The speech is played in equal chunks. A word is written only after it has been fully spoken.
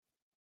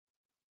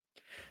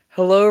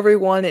Hello,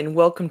 everyone, and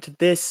welcome to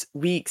this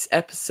week's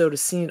episode of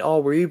Seen It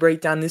All, where we break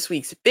down this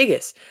week's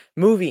biggest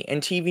movie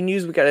and TV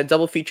news. We got a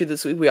double feature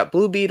this week. We got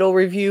Blue Beetle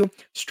review,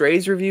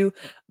 Strays review,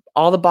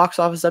 all the box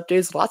office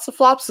updates, lots of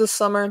flops this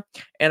summer,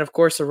 and of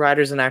course, a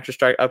writers and actor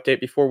strike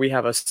update before we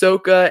have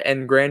Ahsoka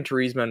and Gran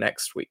Turismo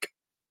next week.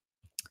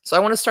 So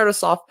I want to start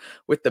us off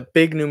with the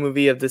big new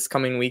movie of this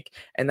coming week,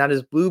 and that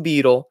is Blue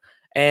Beetle.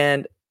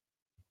 And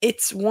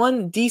it's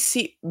one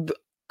DC.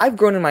 I've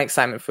grown in my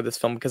excitement for this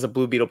film because of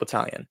Blue Beetle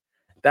Battalion.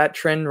 That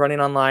trend running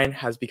online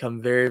has become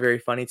very, very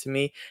funny to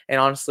me, and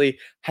honestly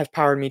has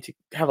powered me to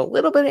have a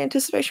little bit of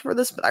anticipation for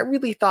this. But I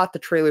really thought the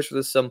trailers for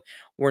this film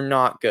were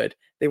not good.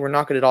 They were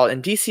not good at all.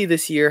 And DC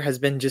this year has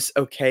been just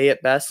okay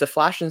at best. The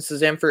Flash and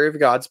Shazam: Fury of the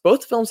Gods,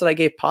 both films that I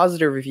gave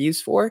positive reviews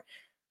for,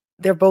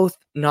 they're both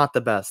not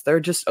the best.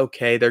 They're just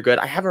okay. They're good.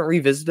 I haven't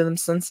revisited them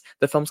since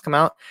the films come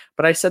out,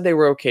 but I said they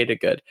were okay to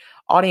good.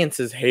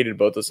 Audiences hated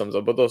both those films,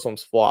 but those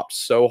films flopped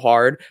so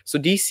hard. So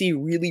DC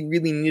really,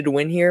 really needed to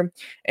win here.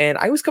 And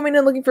I was coming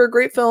in looking for a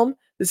great film.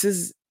 This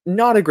is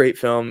not a great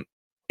film.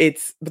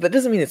 But that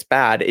doesn't mean it's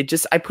bad.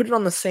 I put it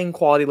on the same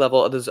quality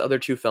level of those other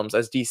two films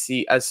as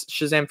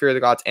Shazam: Fury of the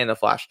Gods and The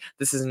Flash.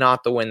 This is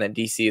not the win that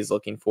DC is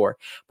looking for.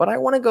 But I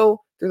want to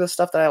go through the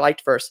stuff that I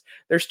liked first.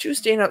 There's two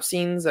stand-up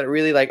scenes that are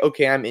really like,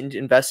 okay, I'm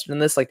invested in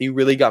this. Like, they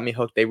really got me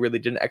hooked. They really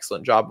did an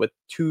excellent job with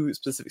two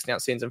specific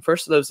stand-up scenes. And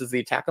first of those is the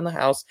attack on the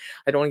house.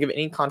 I don't want to give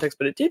any context,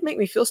 but it did make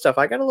me feel stuff.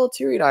 I got a little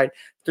teary-eyed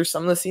through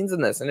some of the scenes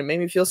in this, and it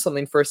made me feel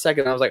something for a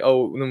second. I was like,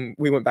 oh, and then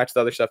we went back to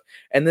the other stuff.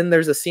 And then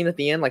there's a scene at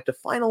the end, like the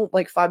final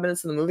 5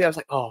 minutes of the movie. I was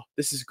like, oh,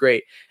 this is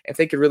great. If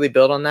they could really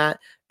build on that,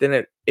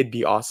 then it'd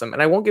be awesome.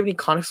 And I won't give any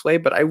context away,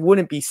 but I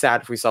wouldn't be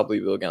sad if we saw Blue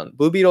Beetle again.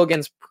 Blue Beetle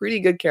again's pretty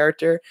good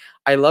character.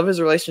 I love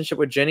his relationship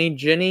with Jenny.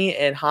 Jenny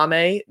and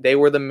Hame, they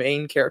were the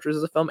main characters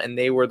of the film, and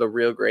they were the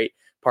real great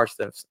parts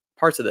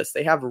of this.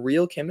 They have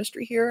real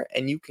chemistry here,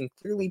 and you can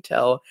clearly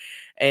tell.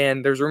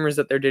 And there's rumors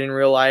that they're dating in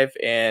real life,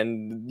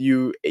 and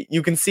you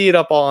can see it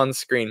up all on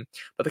screen.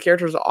 But the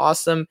characters are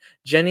awesome.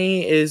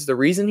 Jenny is the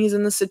reason he's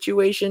in this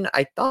situation.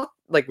 I thought,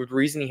 with the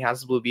reason he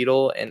has Blue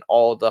Beetle and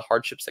all the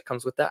hardships that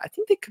comes with that, I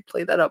think they could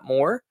play that up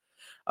more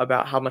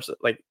about how much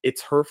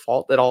it's her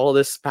fault that all of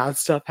this bad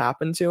stuff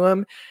happened to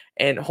him.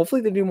 And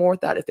hopefully they do more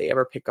with that if they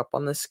ever pick up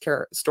on this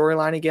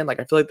storyline again.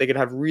 I feel like they could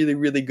have really,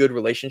 really good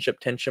relationship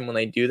tension when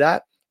they do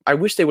that. I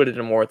wish they would have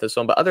done more with this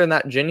one, but other than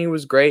that, Jenny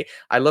was great.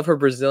 I love her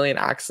Brazilian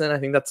accent. I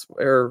think that's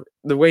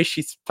the way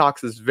she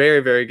talks is very,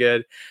 very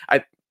good.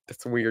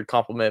 That's a weird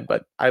compliment,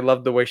 but I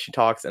love the way she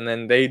talks, and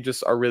then they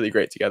just are really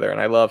great together. And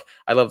I love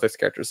those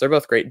characters. They're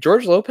both great.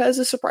 George Lopez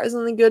is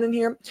surprisingly good in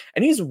here,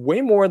 and he's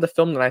way more of the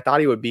film than I thought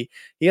he would be.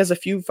 He has a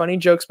few funny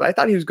jokes, but I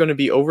thought he was going to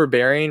be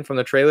overbearing from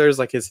the trailers,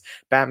 like his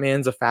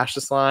Batman's a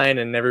fascist line,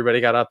 and everybody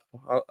got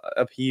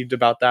upheaved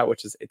about that,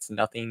 which is it's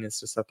nothing.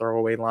 It's just a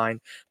throwaway line.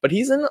 But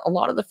he's in a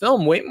lot of the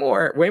film, way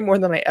more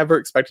than I ever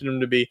expected him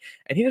to be,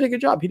 and he did a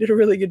good job. He did a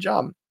really good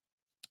job.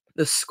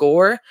 The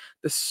score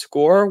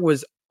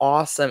was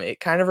awesome.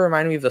 It kind of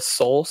reminded me of the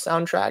Soul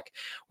soundtrack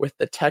with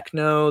the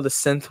techno, the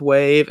synth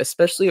wave,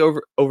 especially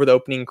over the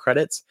opening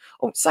credits.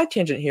 Oh, side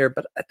tangent here,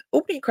 but at the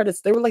opening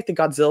credits, they were like the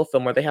Godzilla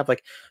film where they have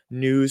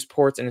news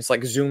ports and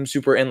it's zoom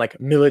super in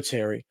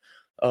military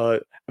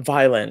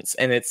violence,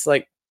 and it's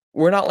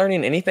we're not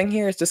learning anything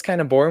here. It's just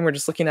kind of boring. We're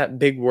just looking at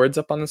big words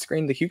up on the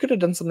screen. You could have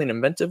done something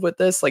inventive with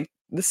this.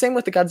 The same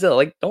with the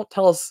Godzilla. Don't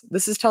tell us.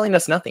 This is telling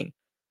us nothing.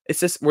 It's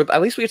just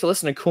at least we get to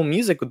listen to cool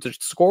music. The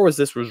score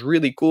was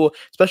really cool,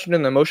 especially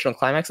during the emotional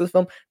climax of the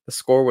film. The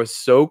score was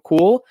so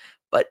cool,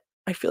 but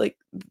I feel like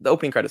the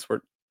opening credits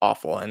were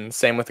awful, and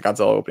same with the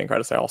Godzilla opening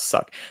credits. They all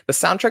suck. The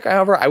soundtrack,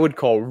 however, I would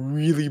call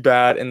really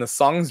bad, and the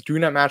songs do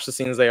not match the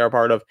scenes they are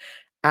part of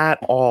at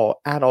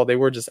all. They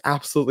were just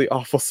absolutely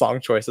awful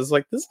song choices.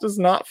 This does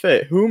not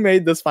fit. Who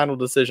made this final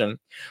decision?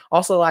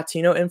 Also,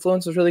 Latino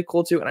influence was really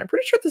cool too, and I'm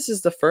pretty sure this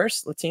is the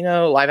first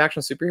Latino live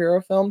action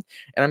superhero film,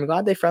 and I'm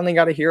glad they finally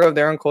got a hero of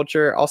their own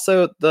culture.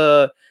 Also,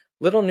 the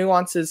little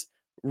nuances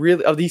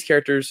really of these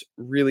characters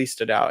really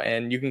stood out,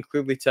 and you can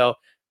clearly tell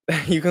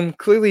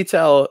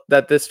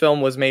that this film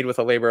was made with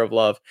a labor of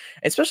love.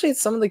 Especially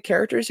some of the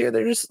characters here,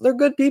 they're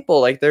good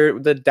people. They're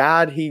the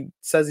dad, he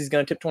says he's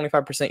going to tip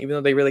 25% even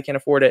though they really can't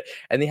afford it,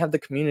 and they have the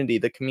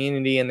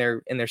community in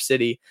their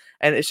city,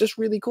 and it's just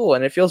really cool,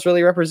 and it feels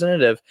really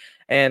representative.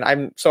 And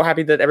I'm so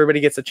happy that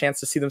everybody gets a chance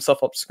to see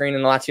themselves up screen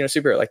in the Latino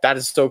superhero. That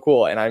is so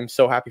cool, and I'm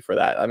so happy for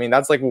that. I mean,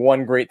 that's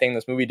one great thing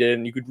this movie did,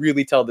 and you could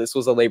really tell this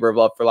was a labor of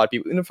love for a lot of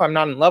people. Even if I'm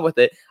not in love with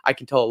it, I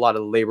can tell a lot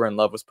of labor and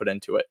love was put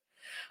into it.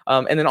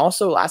 And then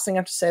also, last thing I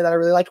have to say that I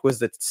really liked was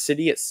the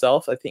city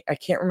itself. I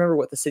can't remember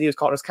what the city was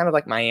called. It was kind of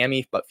like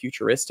Miami, but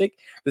futuristic.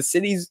 The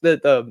cities,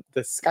 the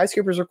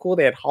skyscrapers are cool.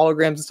 They had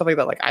holograms and stuff like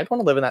that. I'd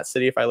want to live in that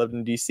city if I lived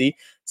in DC.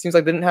 Seems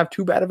like they didn't have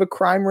too bad of a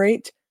crime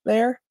rate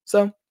there.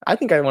 So I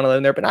think I want to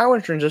live there. But now I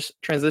want to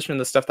transition to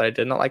the stuff that I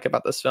did not like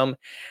about this film.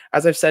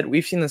 As I've said,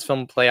 we've seen this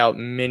film play out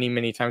many,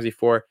 many times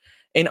before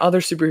in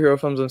other superhero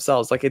films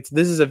themselves.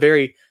 This is a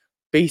very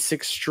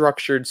basic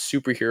structured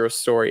superhero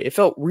story. It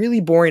felt really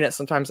boring at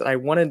sometimes, and I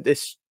wanted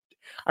this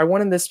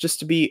just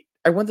to be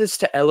I want this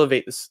to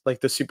elevate this,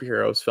 like, the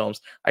superheroes films.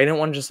 I didn't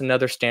want just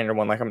another standard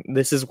one. Like,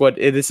 this is what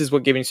gave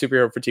me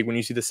superhero fatigue when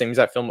you see the same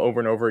exact film over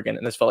and over again,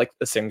 and this felt like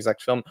the same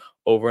exact film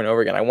over and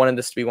over again. I wanted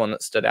this to be one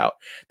that stood out.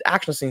 The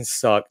action scenes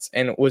sucked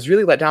and was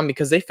really let down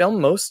because they filmed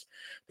most.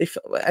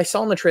 I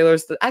saw in the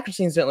trailers the action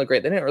scenes didn't look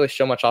great. They didn't really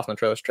show much off in the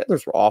trailers.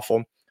 Trailers were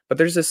awful. But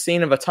there's this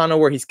scene of a tunnel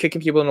where he's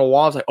kicking people in the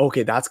wall. I was like,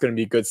 okay, that's gonna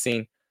be a good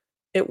scene.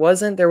 It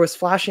wasn't. There was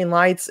flashing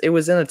lights. It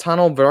was in a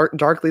tunnel,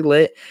 darkly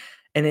lit,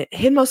 and it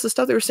hid most of the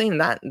stuff they were saying.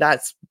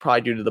 That's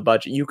probably due to the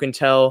budget. You can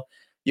tell.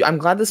 I'm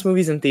glad this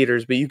movie's in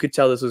theaters, but you could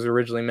tell this was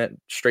originally meant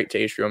straight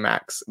to HBO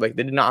Max. Like,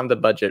 they did not have the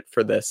budget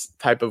for this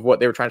type of what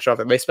they were trying to show off.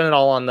 They spent it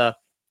all on the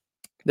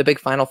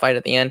big final fight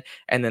at the end,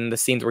 and then the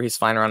scenes where he's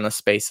flying around the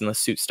space and the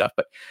suit stuff.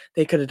 But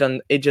they could have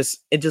done it.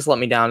 Just let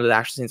me down to the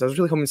action scenes. I was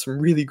really hoping some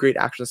really great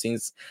action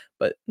scenes,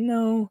 but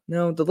no.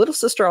 The little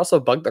sister also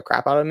bugged the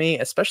crap out of me,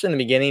 especially in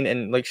the beginning.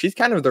 And like, she's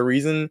kind of the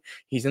reason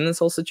he's in this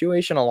whole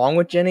situation, along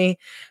with Jenny.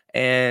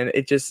 And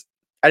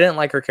I didn't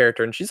like her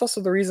character, and she's also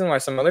the reason why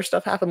some other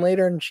stuff happened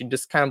later. And she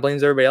just kind of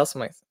blames everybody else.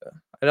 I'm like,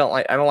 I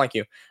don't like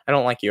you. I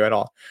don't like you at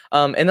all.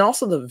 And then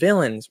also the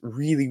villains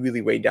really,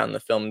 really weighed down the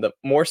film. The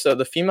more so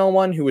the female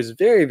one, who was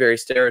very, very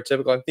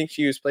stereotypical. I think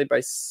she was played by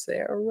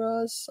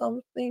Sarah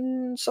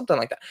something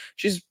like that.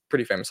 She's a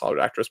pretty famous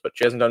Hollywood actress, but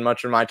she hasn't done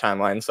much in my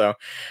timeline. So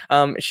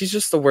she's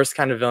just the worst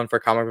kind of villain for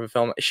a comic book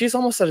film. She's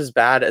almost as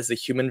bad as the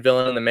human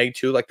villain in the Meg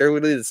 2. Like, they're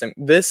literally the same.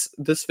 This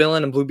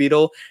villain in Blue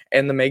Beetle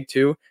and the Meg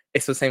 2,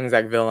 it's the same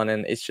exact villain,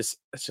 and it's just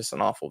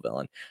an awful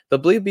villain. The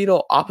Blue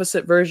Beetle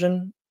opposite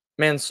version,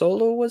 Man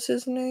Solo was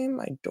his name.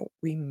 I don't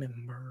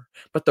remember.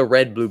 But the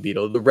red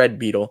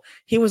Beetle,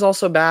 he was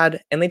also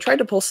bad. And they tried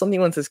to pull something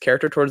with his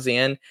character towards the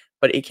end,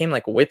 but it came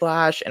like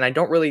whiplash. And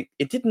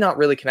it did not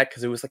really connect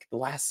because it was like the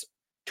last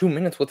 2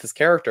 minutes with his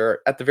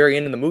character at the very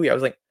end of the movie. I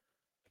was like,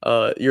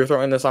 you're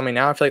throwing this on me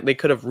now? I feel like they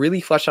could have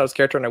really fleshed out his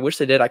character, and I wish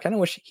they did. I kind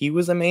of wish he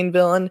was the main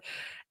villain,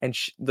 and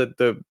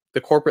the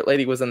corporate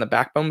lady was in the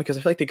backbone, because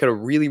I feel like they could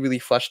have really, really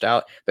fleshed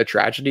out the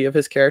tragedy of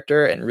his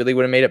character and really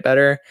would have made it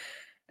better.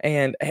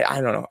 And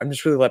I don't know. I'm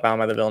just really let down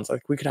by the villains.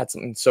 Like, we could have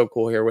something so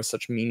cool here with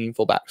such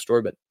meaningful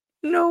backstory, but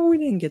no, we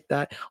didn't get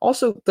that.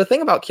 Also, the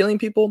thing about killing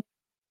people,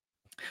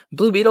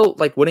 Blue Beetle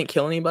like wouldn't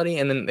kill anybody,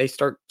 and then they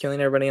start killing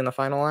everybody in the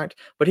final act.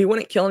 But he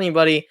wouldn't kill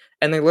anybody,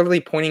 and they're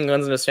literally pointing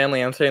guns at his family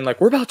and saying like,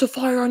 "We're about to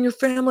fire on your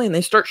family," and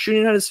they start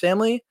shooting at his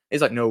family.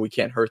 He's like, "No, we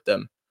can't hurt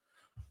them."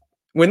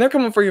 When they're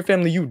coming for your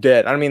family, you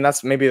dead. I mean,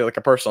 that's maybe like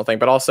a personal thing,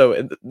 but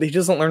also he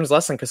doesn't learn his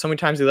lesson, because so many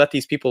times he let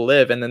these people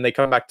live, and then they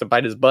come back to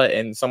bite his butt,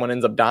 and someone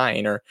ends up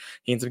dying, or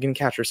he ends up getting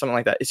captured or something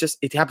like that.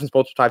 It happens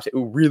multiple times. It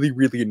really,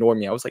 really annoyed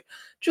me. I was like,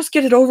 just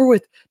get it over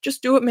with.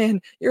 Just do it, man.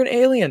 You're an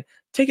alien.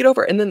 Take it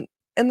over. And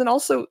then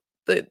also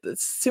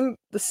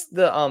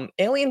the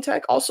alien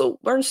tech also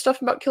learns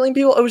stuff about killing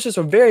people. It was just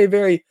a very,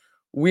 very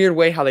weird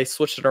way how they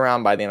switched it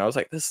around by the end. I was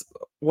like,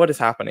 what is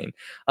happening?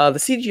 The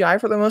CGI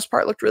for the most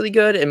part looked really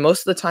good, and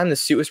most of the time the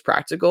suit was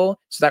practical,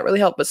 so that really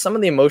helped. But some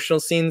of the emotional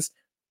scenes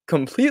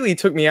completely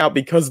took me out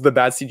because of the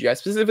bad CGI,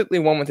 specifically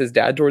one with his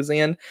dad towards the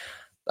end.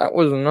 That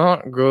was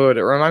not good.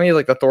 It reminded me of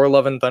like the Thor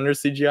Love and Thunder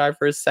CGI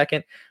for a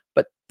second,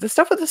 but the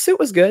stuff with the suit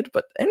was good.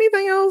 But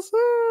anything else,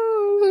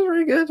 was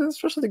really good,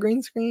 especially the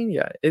green screen.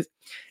 Yeah,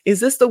 is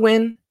this the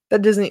win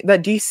that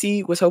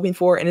DC was hoping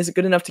for, and is it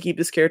good enough to keep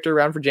this character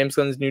around for James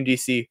Gunn's new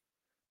DC?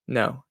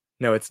 No,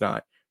 it's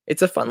not.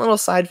 It's a fun little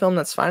side film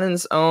that's fine in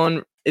its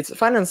own. It's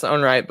fine in its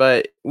own right,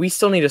 but we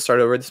still need to start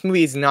over. This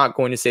movie is not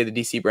going to save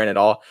the DC brand at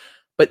all.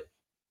 But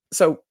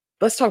so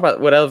let's talk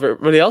about what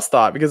everybody else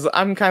thought, because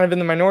I'm kind of in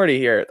the minority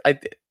here.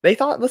 They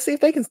thought, let's see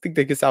if they can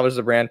salvage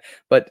the brand.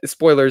 But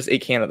spoilers,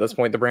 it can't at this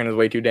point. The brand is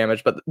way too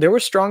damaged. But there were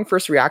strong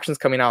first reactions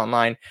coming out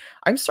online.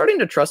 I'm starting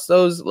to trust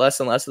those less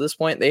and less at this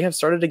point. They have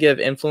started to give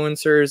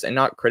influencers and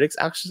not critics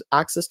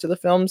access to the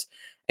films,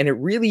 and it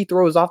really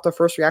throws off the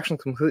first reaction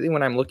completely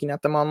when I'm looking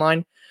at them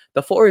online.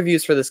 The full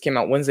reviews for this came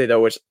out Wednesday,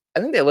 though, which I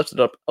think they lifted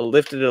it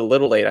a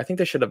little late. I think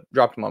they should have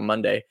dropped them on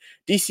Monday.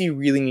 DC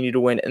really needed to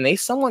win, and they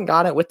somewhat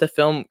got it with the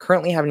film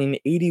currently having an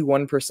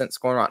 81%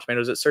 score on Rotten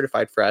Tomatoes. It's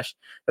certified fresh.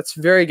 That's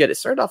very good. It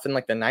started off in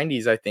like the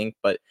 90s, I think,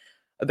 but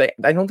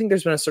I don't think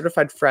there's been a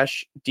certified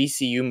fresh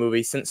DCU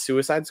movie since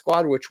Suicide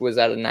Squad, which was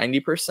at a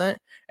 90%.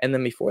 And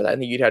then before that, I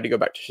think you'd have to go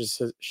back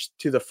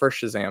to the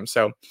first Shazam.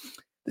 So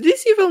the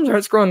DC films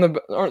aren't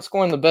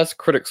scoring the best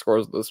critic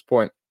scores at this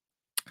point.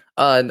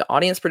 The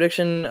audience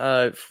prediction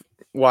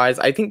wise,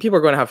 I think people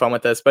are going to have fun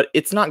with this, but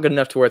it's not good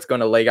enough to where it's going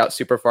to leg out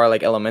super far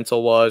like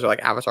Elemental was, or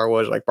like Avatar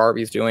was, or like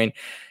Barbie's doing.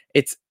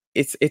 It's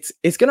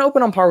going to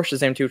open on par with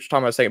Shazam 2, which we're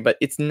talking about in a second, but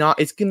it's not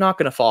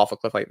going to fall off a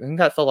cliff. Like, I think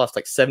that fell off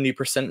like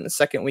 70% in the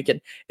second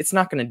weekend. It's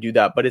not going to do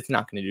that, but it's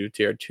not going to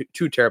do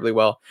too terribly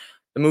well.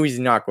 The movie's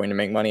not going to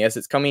make money, as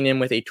it's coming in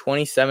with a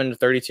 27 to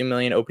 32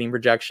 million opening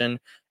projection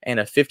and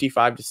a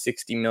 55 to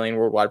 60 million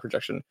worldwide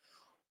projection.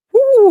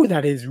 Woo,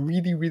 that is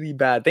really, really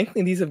bad.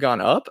 Thankfully, these have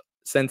gone up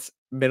since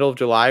middle of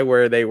July,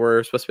 where they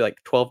were supposed to be like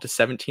 12 to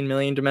 17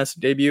 million domestic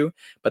debut.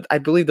 But I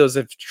believe those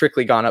have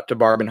strictly gone up to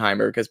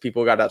Barbenheimer, because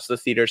people got out to the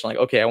theaters and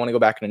like, okay, I want to go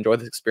back and enjoy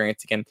this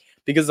experience again,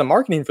 because the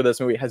marketing for this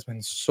movie has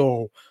been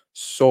so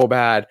so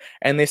bad.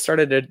 And they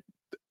started to,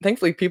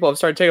 thankfully, people have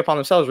started to take it upon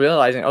themselves,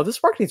 realizing, oh,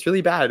 this marketing's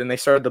really bad. And they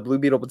started the Blue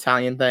Beetle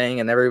Battalion thing,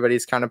 and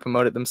everybody's kind of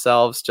promoted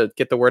themselves to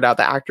get the word out.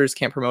 The actors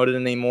can't promote it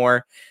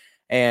anymore.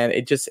 And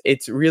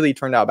it's really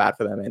turned out bad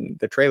for them. And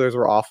the trailers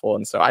were awful.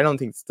 And so I don't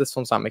think this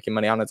film's not making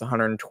money on its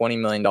 $120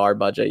 million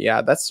budget.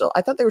 Yeah, that's still,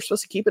 I thought they were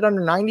supposed to keep it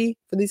under 90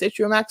 for these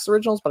HBO Max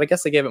originals, but I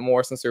guess they gave it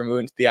more since they were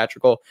moving to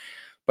theatrical.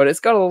 But it's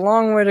got a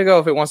long way to go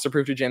if it wants to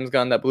prove to James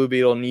Gunn that Blue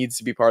Beetle needs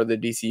to be part of the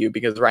DCU,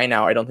 because right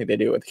now I don't think they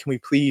do it. Can we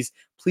please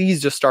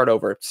just start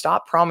over?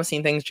 Stop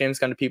promising things, James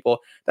Gunn, to people.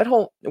 That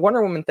whole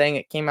Wonder Woman thing,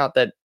 it came out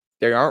that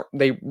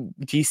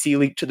DC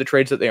leaked to the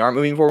trades that they aren't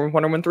moving forward with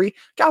Wonder Woman 3.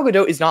 Gal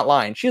Gadot is not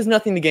lying. She has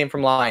nothing to gain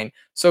from lying.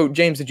 So,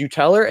 James, did you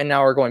tell her and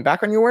now we're going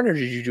back on your word, or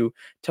did you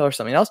tell her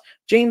something else?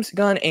 James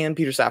Gunn and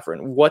Peter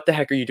Safran, what the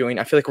heck are you doing?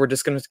 I feel like we're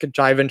just going to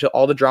dive into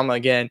all the drama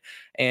again,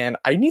 and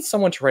I need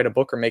someone to write a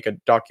book or make a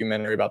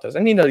documentary about this. I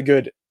need a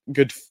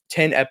good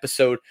 10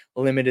 episode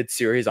limited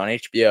series on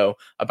HBO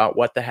about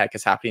what the heck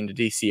is happening to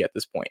DC at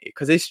this point,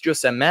 because it's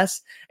just a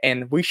mess,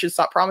 and we should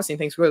stop promising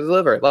things we're going to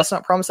deliver. Let's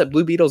not promise that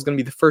Blue Beetle is going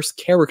to be the first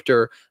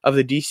character of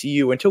the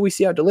DCU until we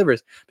see how it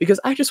delivers, because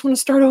I just want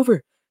to start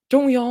over.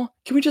 Don't we all?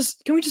 Can we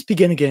just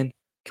begin again?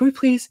 Can we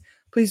please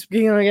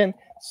begin again?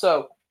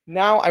 So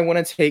now I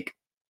want to take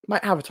my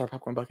Avatar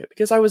popcorn bucket,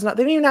 because they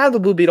didn't even have the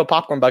Blue Beetle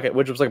popcorn bucket,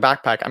 which was like a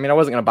backpack. I mean, I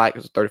wasn't going to buy it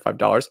because it was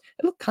 $35.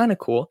 It looked kind of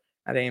cool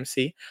at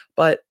AMC,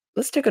 but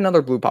let's take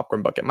another blue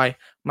popcorn bucket. My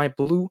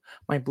blue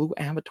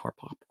Avatar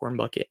popcorn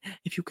bucket.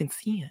 If you can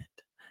see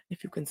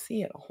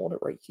it, I'll hold it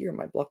right here.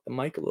 Might block the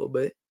mic a little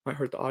bit. Might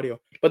hurt the audio.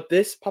 But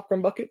this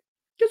popcorn bucket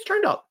gets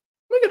turned up.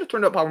 We get a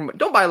turned up popcorn.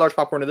 Don't buy a large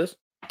popcorn to this.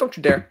 Don't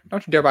you dare.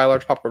 Don't you dare buy a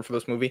large popcorn for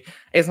this movie.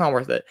 It's not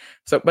worth it.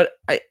 So, but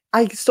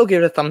I still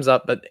give it a thumbs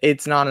up, but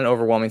it's not an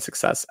overwhelming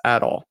success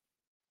at all.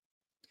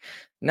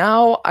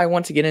 Now I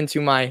want to get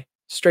into my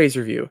Strays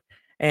review.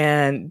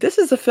 And this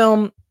is a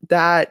film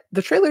that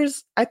the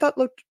trailers I thought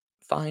looked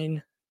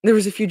fine. There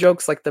was a few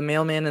jokes like the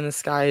mailman in the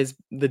sky is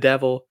the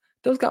devil.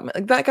 That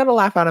got a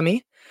laugh out of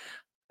me.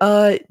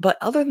 But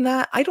other than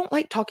that, I don't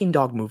like talking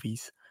dog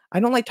movies. I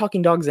don't like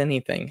talking dogs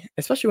anything,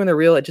 especially when they're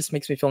real. It just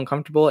makes me feel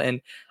uncomfortable,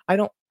 and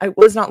I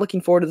was not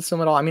looking forward to this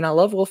film at all. I mean, I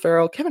love Will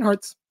Ferrell. Kevin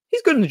Hart's,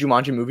 he's good in the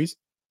Jumanji movies.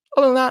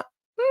 Other than that,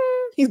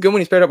 he's good when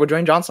he's paired up with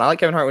Dwayne Johnson. I like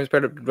Kevin Hart when he's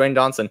paired up with Dwayne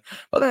Johnson.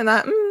 But other than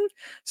that,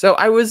 so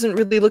I wasn't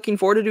really looking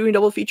forward to doing a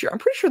double feature. I'm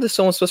pretty sure this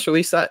film was supposed to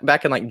release that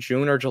back in like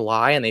June or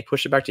July, and they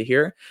pushed it back to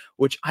here,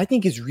 which I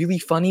think is really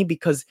funny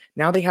because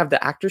now they have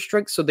the actor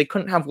strike, so they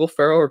couldn't have Will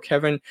Ferrell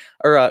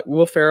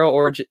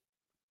or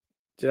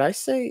did I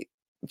say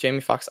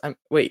Jamie Foxx?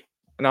 Wait,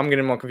 now I'm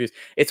getting more confused.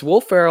 It's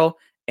Will Ferrell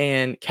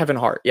and Kevin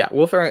Hart. Yeah,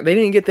 Will Ferrell. They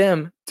didn't get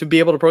them to be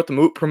able to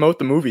promote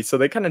the movie, so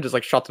they kind of just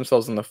like shot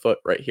themselves in the foot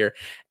right here.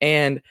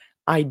 And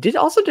I didn't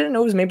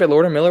know it was made by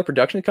Lord and Miller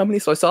Production Company,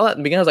 so I saw that in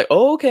the beginning. I was like,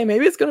 oh, okay,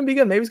 maybe it's gonna be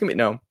good. Maybe it's gonna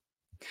be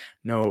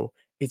no.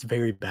 It's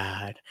very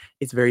bad.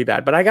 It's very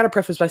bad. But I gotta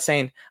preface by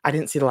saying I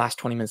didn't see the last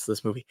 20 minutes of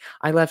this movie.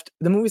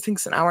 The movie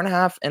thinks an hour and a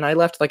half, and I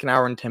left like an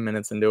hour and 10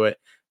 minutes into it.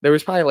 There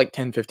was probably like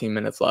 10, 15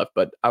 minutes left,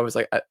 but I was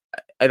like,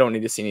 I don't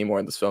need to see any more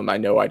of this film. I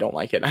know I don't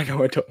like it.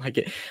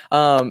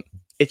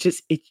 It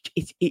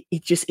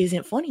just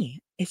isn't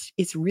funny.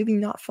 It's really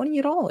not funny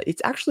at all.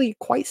 It's actually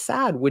quite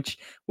sad, which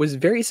was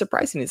very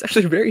surprising. It's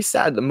actually very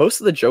sad.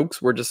 Most of the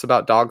jokes were just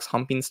about dogs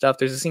humping stuff.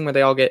 There's a scene where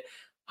they all get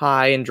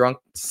high and drunk,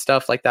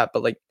 stuff like that.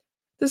 But like,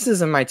 this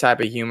isn't my type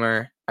of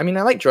humor. I mean,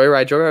 I like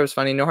Joyride. Joyride was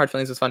funny. No Hard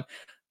Feelings was fun.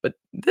 But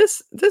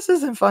this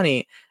isn't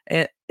funny,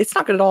 and it's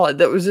not good at all.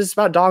 That was just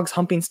about dogs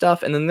humping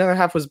stuff, and then the other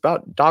half was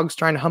about dogs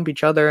trying to hump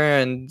each other,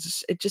 and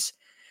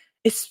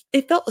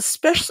it felt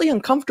especially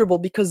uncomfortable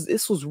because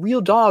this was real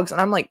dogs, and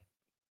I'm like,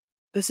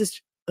 this is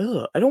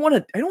I don't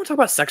want to talk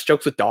about sex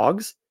jokes with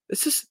dogs.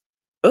 It's just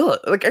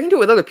like I can do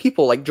it with other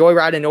people, like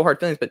Joyride and No Hard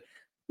Feelings, but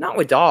not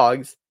with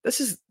dogs.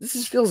 This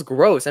feels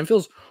gross and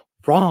feels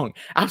wrong,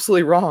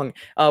 absolutely wrong.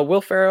 Will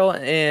Ferrell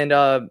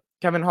and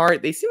Kevin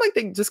Hart, they seem like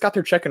they just got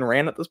their check and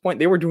ran at this point.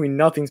 They were doing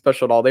nothing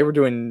special at all. They were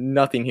doing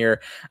nothing here.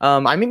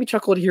 I maybe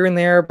chuckled here and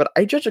there, but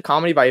I judge a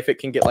comedy by if it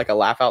can get like a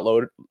laugh out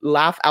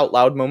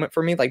loud moment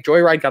for me. Like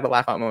Joyride got a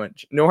laugh out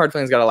moment. No Hard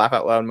Feelings got a laugh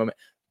out loud moment.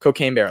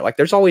 Cocaine Bear. Like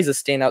there's always a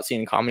standout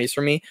scene in comedies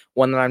for me,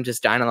 one that I'm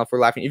just dying on the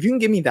floor laughing. If you can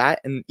give me that,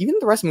 and even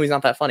the rest of the movie's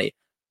not that funny,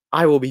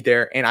 I will be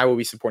there and I will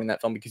be supporting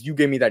that film because you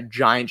gave me that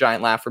giant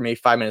laugh for maybe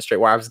 5 minutes straight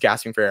where I was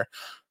gasping for air.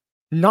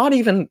 Not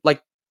even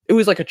like, it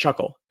was like a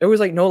chuckle. There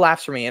was like no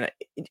laughs for me, and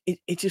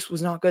it just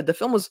was not good. The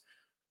film was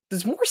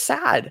more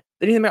sad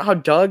than anything about how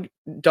Doug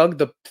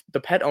the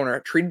pet owner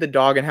treated the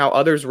dog and how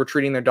others were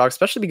treating their dog,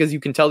 especially because you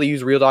can tell they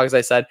use real dogs.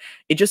 I said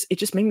it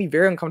just made me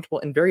very uncomfortable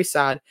and very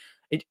sad.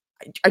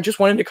 I just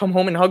wanted to come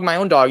home and hug my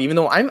own dog, even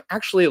though I'm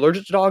actually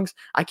allergic to dogs.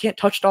 I can't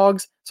touch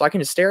dogs, so I can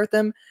just stare at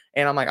them.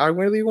 And I'm like, I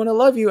really want to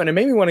love you, and it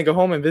made me want to go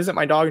home and visit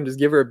my dog and just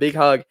give her a big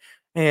hug.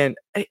 And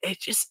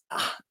it's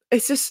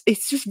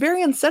just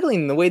very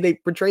unsettling the way they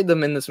portrayed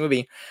them in this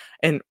movie.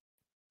 And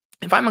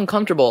if I'm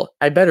uncomfortable,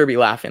 I better be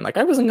laughing. Like,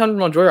 I was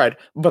uncomfortable on Joyride,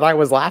 but I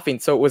was laughing,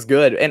 so it was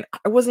good. And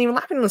I wasn't even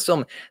laughing in this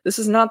film. This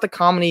is not the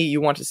comedy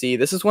you want to see.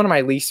 This is one of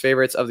my least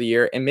favorites of the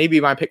year, and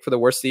maybe my pick for the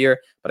worst of the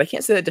year. But I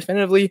can't say that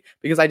definitively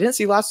because I didn't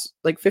see the last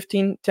like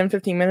 15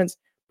 minutes.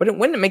 But it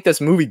wouldn't make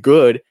this movie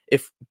good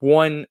if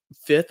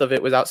 1/5 of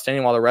it was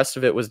outstanding while the rest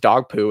of it was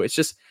dog poo. It's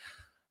just,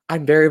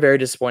 I'm very, very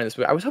disappointed in this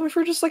movie. I was hoping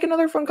for just like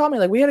another fun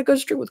comedy. Like, we had a good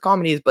streak with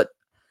comedies, but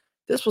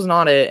this was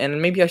not it.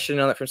 And maybe I should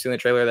know that from seeing the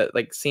trailer, that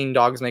like seeing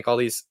dogs make all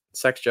these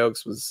sex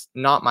jokes was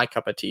not my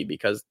cup of tea,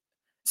 because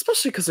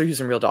especially because they're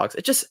using real dogs.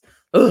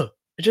 Ugh,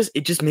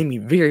 it just made me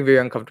very, very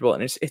uncomfortable.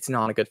 And it's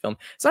not a good film.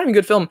 It's not even a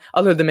good film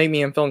other than make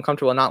me feel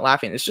uncomfortable and not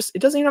laughing. It's just, it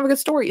doesn't even have a good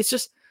story. It's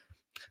just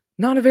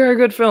not a very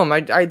good film.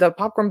 The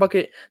popcorn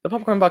bucket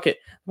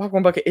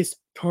is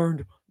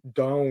turned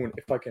down.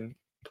 If I can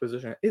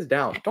position it, is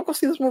down. Don't go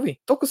see this movie.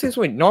 Don't go see this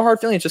movie. No Hard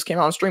Feelings just came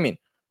out on streaming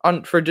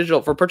for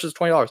digital for purchase of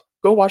 $20.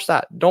 Go watch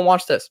that. Don't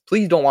watch this.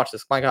 Please don't watch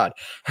this. My God.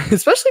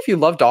 Especially if you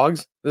love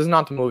dogs, this is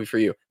not the movie for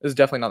you. This is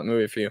definitely not the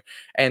movie for you.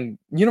 And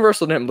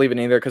Universal didn't believe it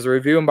either, because the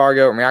review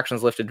embargo and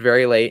reactions lifted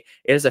very late.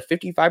 It is a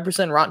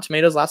 55% Rotten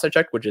Tomatoes last I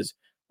checked, which is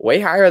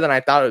way higher than I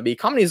thought it would be.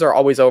 Comedies are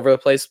always over the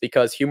place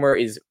because humor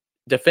is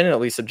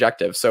definitely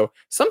subjective. So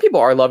some people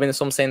are loving this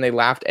film, saying they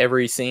laughed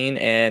every scene,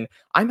 and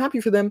I'm happy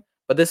for them,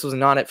 but this was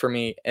not it for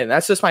me. And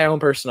that's just my own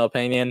personal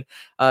opinion.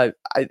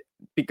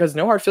 Because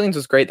No Hard Feelings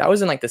was great. That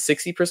was in like the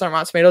 60%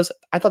 Rotten Tomatoes.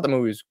 I thought the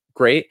movie was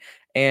great.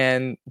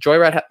 And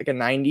Joyride had like a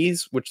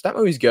 90s, which that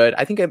movie's good.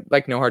 I think I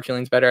like No Hard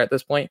Feelings better at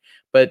this point,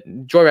 but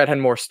Joyride had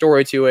more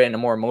story to it and a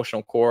more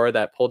emotional core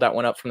that pulled that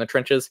one up from the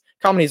trenches.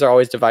 Comedies are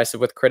always divisive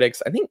with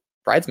critics. I think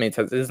Bridesmaids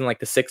is in like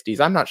the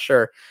 60s. I'm not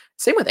sure.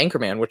 Same with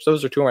Anchorman, which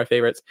those are two of my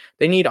favorites.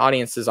 They need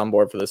audiences on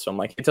board for this film.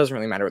 Like, it doesn't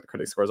really matter what the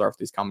critic scores are for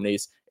these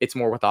comedies. It's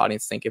more what the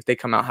audience think. If they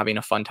come out having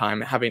a fun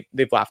time,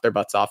 they've laughed their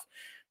butts off.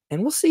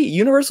 And we'll see.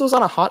 Universal's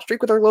on a hot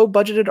streak with their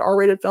low-budgeted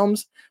R-rated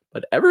films,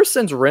 but ever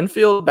since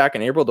Renfield back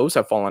in April, those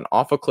have fallen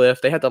off a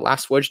cliff. They had The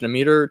Last Voyage to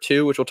Demeter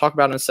too, which we'll talk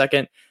about in a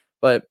second.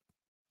 But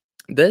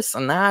this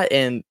and that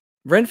and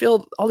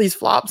Renfield, all these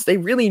flops, they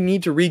really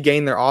need to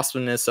regain their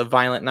awesomeness of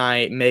Violent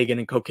Night, Megan,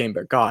 and Cocaine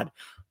Bear. God,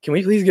 can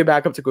we please get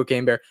back up to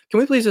Cocaine Bear? Can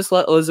we please just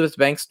let Elizabeth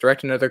Banks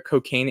direct another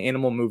cocaine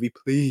animal movie,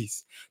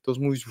 please? Those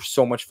movies were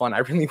so much fun. I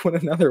really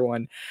want another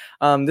one.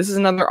 This is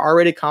another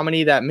R-rated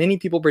comedy that many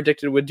people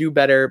predicted would do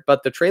better,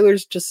 but the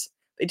trailers just,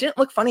 they didn't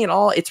look funny at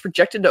all. It's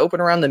projected to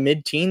open around the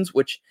mid-teens,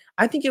 which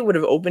I think it would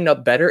have opened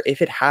up better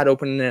if it had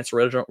opened in its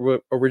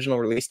original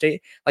release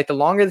date. Like, the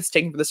longer it's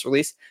taken for this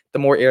release, the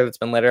more air that's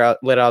been let out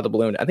of the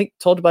balloon. I think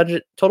total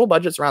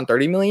budget's around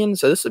 $30 million,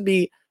 so this would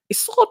be a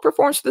solid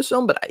performance for this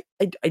film, but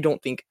I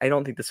don't think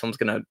this film's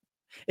gonna.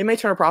 It may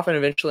turn a profit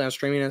eventually on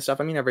streaming and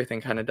stuff. I mean, everything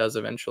kind of does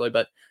eventually,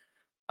 but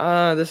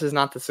this is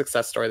not the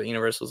success story that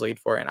Universal's lead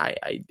for, and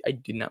I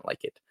did not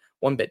like it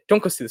one bit.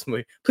 Don't go see this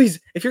movie, please.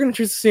 If you're gonna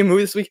choose to see a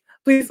movie this week,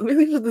 please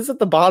leave this at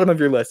the bottom of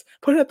your list.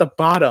 Put it at the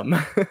bottom.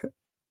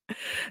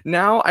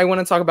 Now I want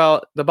to talk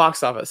about the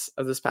box office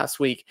of this past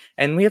week,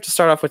 and we have to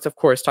start off with, of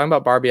course, talking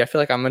about Barbie. I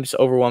feel like I'm just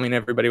overwhelming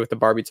everybody with the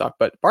Barbie talk,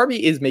 but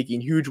Barbie is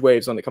making huge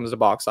waves when it comes to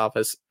box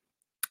office.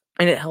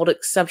 And it held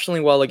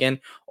exceptionally well again,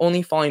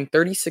 only falling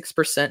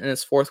 36% in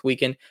its fourth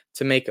weekend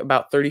to make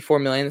about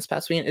 $34 million this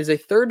past weekend. It is a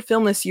third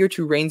film this year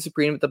to reign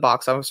supreme at the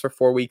box office for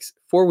 4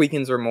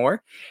 weekends or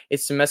more.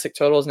 Its domestic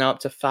total is now up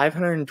to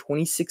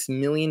 $526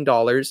 million,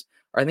 or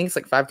I think it's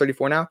like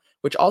 534 now,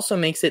 which also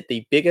makes it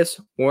the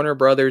biggest Warner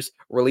Brothers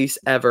release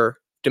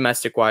ever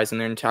domestic wise in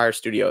their entire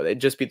studio. They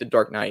just beat The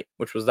Dark Knight,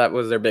 that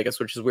was their biggest,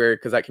 which is weird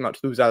because that came out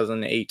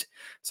 2008.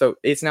 So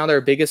it's now their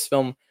biggest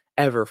film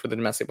ever for the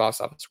domestic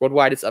box office.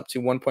 Worldwide, it's up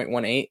to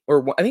 1.18,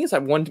 or I think it's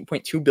at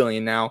 1.2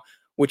 billion now,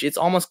 which it's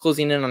almost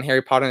closing in on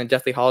Harry Potter and the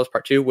Deathly Hallows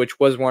Part 2, which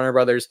was Warner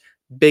Brothers'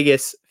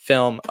 biggest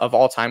film of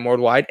all time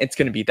worldwide. It's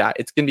going to be that.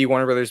 It's going to be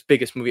Warner Brothers'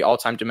 biggest movie all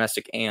time,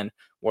 domestic and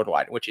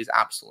worldwide, which is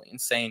absolutely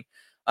insane.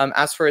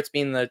 As for it's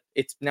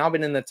now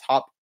been the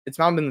top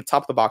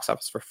of the box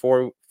office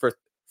for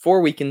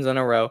four weekends in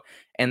a row,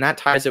 and that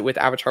ties it with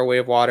Avatar: Way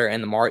of Water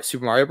and the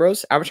Super Mario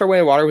Bros. Avatar: Way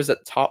of Water was at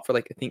the top for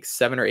like I think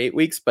 7 or 8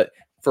 weeks, but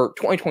for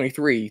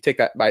 2023, you take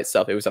that by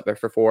itself, it was up there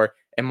for 4,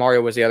 and Mario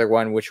was the other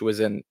one, which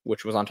was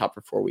on top for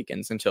 4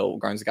 weekends until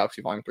Guardians of the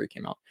Galaxy Volume 3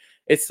 came out.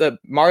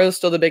 Mario's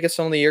still the biggest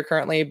film of the year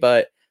currently,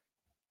 but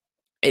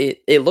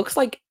it looks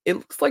like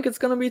it's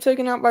going to be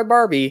taken out by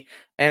Barbie,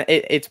 and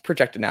it's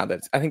projected now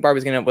that I think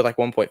Barbie's going to end up with like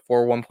 1.4,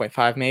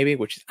 1.5 maybe,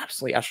 which is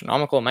absolutely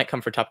astronomical. It might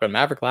come for Top Gun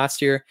Maverick last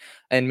year,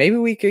 and maybe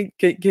we could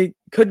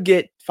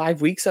get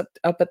 5 weeks up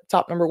at the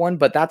top number 1,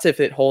 but that's if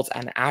it holds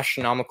an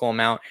astronomical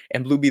amount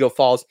and Blue Beetle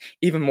falls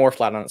even more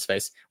flat on its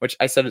face, which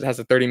I said it has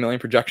a 30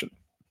 million projection.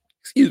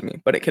 Excuse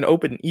me, but it can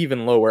open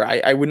even lower.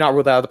 I would not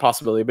rule that out the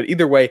possibility, but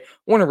either way,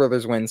 Warner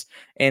Brothers wins,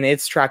 and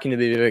it's tracking to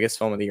be the biggest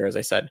film of the year, as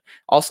I said.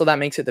 Also, that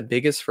makes it the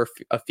biggest for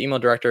a female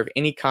director of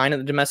any kind at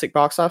the domestic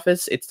box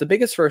office. It's the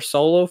biggest for a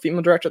solo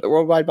female director at the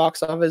worldwide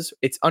box office.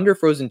 It's under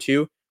Frozen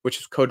 2, which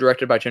is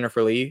co-directed by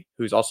Jennifer Lee,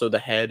 who's also the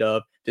head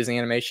of Disney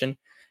Animation.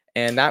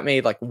 and that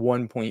made like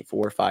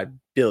 $1.45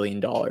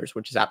 billion,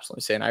 which is absolutely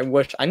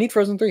insane. I need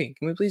Frozen 3.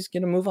 Can we please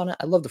get a move on it?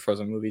 I love the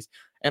Frozen movies,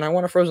 and I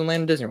want a Frozen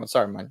Land in Disney World.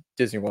 Sorry, my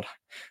Disney World.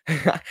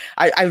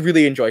 I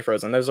really enjoy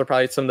Frozen. Those are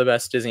probably some of the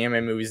best Disney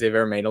anime movies they've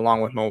ever made,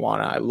 along with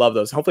Moana. I love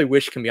those. Hopefully,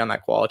 Wish can be on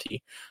that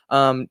quality.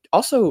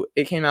 Also,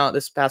 it came out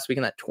this past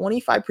weekend that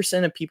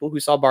 25% of people who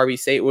saw Barbie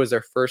say it was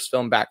their first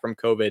film back from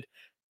COVID.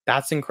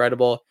 That's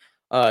incredible.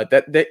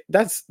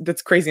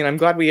 That's crazy, and I'm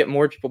glad we get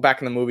more people back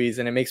in the movies,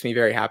 and it makes me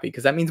very happy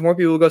because that means more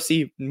people will go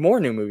see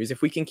more new movies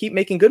if we can keep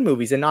making good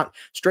movies and not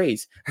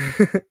Strays.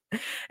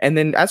 And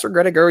then as for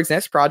Greta Gerwig's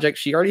next project,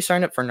 she already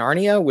signed up for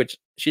Narnia, which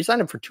she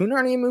signed up for 2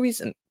 Narnia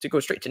movies and to go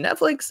straight to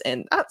Netflix,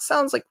 and that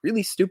sounds like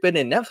really stupid.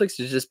 And Netflix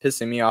is just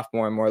pissing me off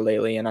more and more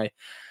lately, and I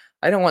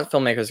don't want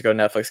filmmakers to go to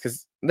Netflix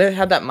because they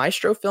had that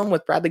Maestro film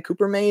with Bradley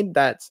Cooper made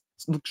that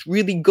looks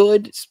really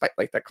good, despite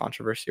like that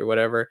controversy or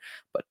whatever.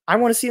 But I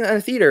want to see that in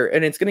a theater,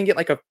 and it's gonna get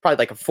probably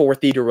like a 4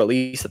 theater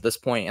release at this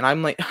point. And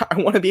I'm like,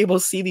 I want to be able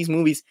to see these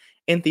movies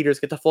in theaters,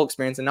 get the full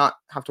experience, and not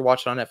have to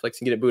watch it on Netflix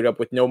and get it booted up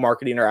with no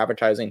marketing or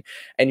advertising,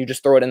 and you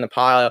just throw it in the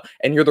pile,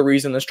 and you're the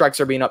reason the strikes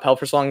are being upheld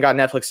for so long. God,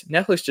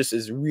 Netflix just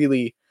is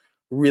really,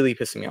 really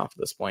pissing me off at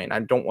this point. I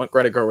don't want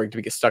Greta Gerwig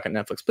to get stuck at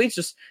Netflix. Please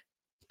just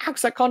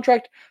axe that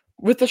contract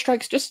with the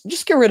strikes.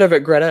 Just get rid of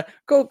it, Greta.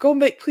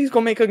 Please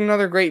go make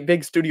another great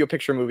big studio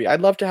picture movie.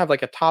 I'd love to have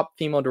like a top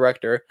female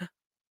director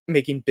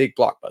making big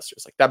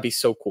blockbusters. Like that'd be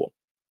so cool.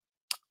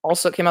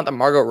 Also, it came out that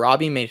Margot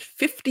Robbie made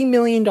 $50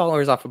 million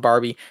off of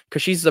Barbie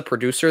because she's the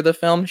producer of the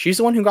film. She's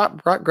the one who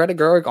brought Greta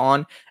Gerwig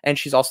on, and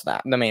she's also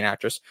the main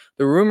actress.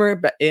 The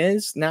rumor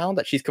is now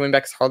that she's coming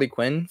back as Harley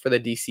Quinn for the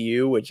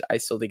DCU, which I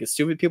still think is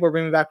stupid. People are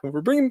bringing back. If we're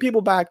bringing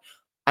people back,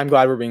 I'm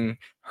glad we're bringing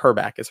her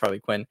back as Harley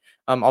Quinn.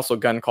 Also,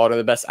 Gunn called her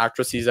the best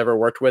actress he's ever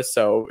worked with,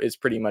 so it's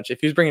pretty much, if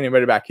he's bringing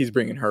anybody back, he's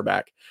bringing her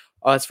back.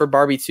 As for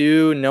Barbie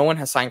 2, no one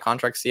has signed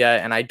contracts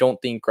yet, and I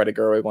don't think Greta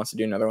Gerwig wants to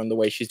do another one. The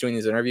way she's doing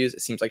these interviews, it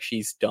seems like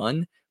she's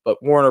done,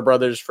 but Warner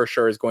Brothers for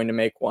sure is going to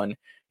make one.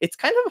 It's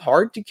kind of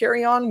hard to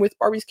carry on with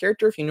Barbie's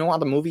character if you know how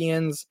the movie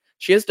ends.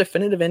 She has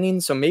definitive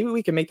endings, so maybe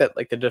we can make that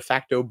like the de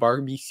facto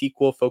Barbie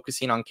sequel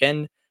focusing on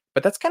Ken,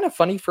 but that's kind of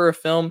funny for a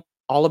film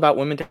all about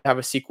women to have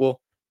a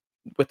sequel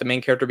with the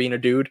main character being a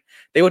dude.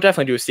 They will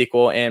definitely do a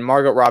sequel, and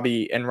Margot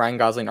Robbie and Ryan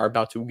Gosling are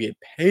about to get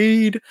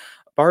paid.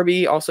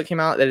 Barbie also came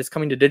out that it's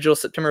coming to digital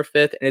September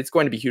 5th, and it's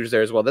going to be huge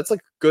there as well. That's like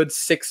a good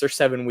 6 or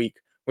 7 week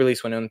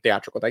release window in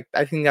theatrical. Like,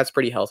 I think that's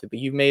pretty healthy. But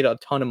you've made a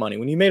ton of money.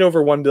 When you made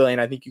over $1 billion,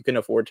 I think you can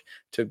afford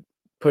to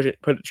put it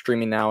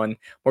streaming now, and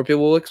more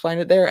people will explain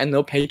it there, and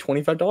they'll pay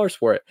 $25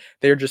 for it.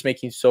 They're just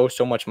making so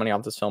much money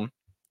off this film.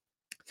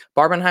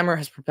 Barbenheimer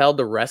has propelled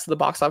the rest of the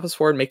box office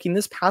forward, making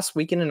this past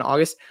weekend in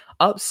August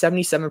up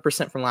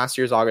 77% from last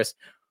year's August,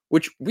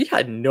 which we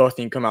had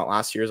nothing come out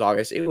last year's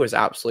August. It was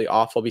absolutely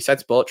awful,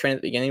 besides Bullet Train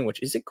at the beginning,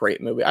 which is a great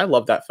movie. I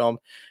love that film.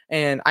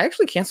 And I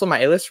actually canceled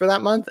my A-list for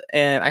that month,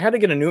 and I had to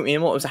get a new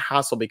email. It was a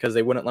hassle because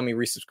they wouldn't let me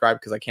resubscribe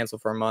because I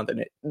canceled for a month.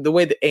 And the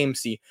way the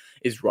AMC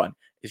is run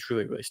is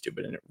really, really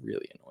stupid, and it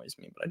really annoys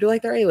me. But I do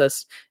like their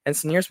A-list, and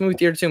it's the nearest movie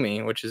theater to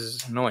me, which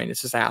is annoying. It's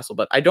just a hassle.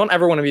 But I don't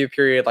ever want to be a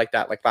period like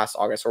that, like last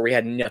August, where we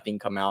had nothing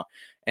come out.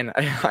 And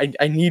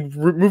I need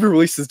movie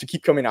releases to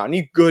keep coming out. I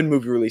need good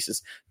movie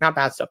releases, not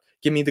bad stuff.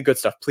 Give me the good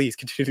stuff. Please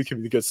continue to give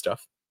me the good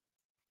stuff.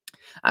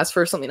 As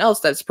for something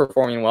else that's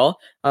performing well,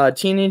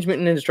 Teenage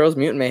Mutant Ninja Turtles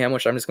Mutant Mayhem,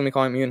 which I'm just going to be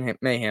calling Mutant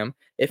Mayhem,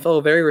 it fell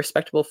a very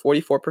respectable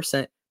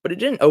 44%, but it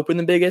didn't open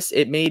the biggest.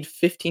 It made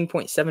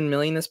 $15.7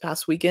 million this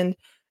past weekend.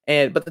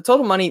 But the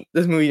total money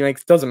this movie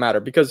makes doesn't matter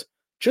because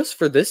just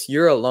for this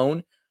year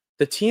alone,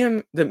 the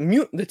Teenage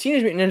Mutant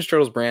Ninja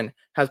Turtles brand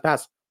has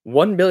passed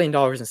 $1 billion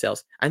in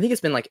sales. I think it's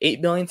been like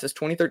 $8 billion since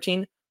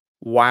 2013.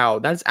 Wow,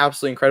 that's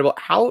absolutely incredible.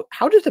 How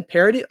did the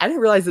parody? I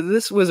didn't realize that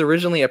this was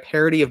originally a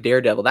parody of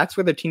Daredevil. That's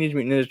where the Teenage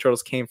Mutant Ninja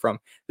Turtles came from.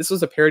 This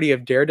was a parody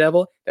of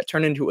Daredevil that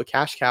turned into a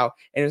cash cow,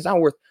 and it's now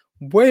worth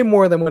way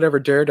more than whatever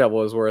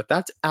Daredevil is worth.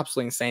 That's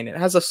absolutely insane. It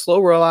has a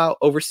slow rollout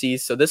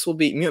overseas, so this will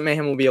be Mutant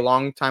Mayhem will be a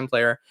long time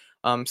player.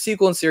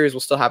 Sequel and series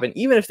will still happen,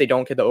 even if they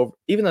don't get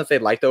even if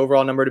they'd like the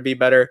overall number to be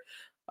better.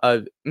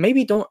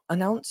 Maybe don't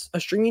announce a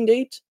streaming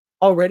date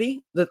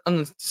already on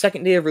the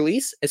second day of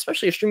release,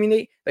 especially a streaming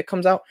date that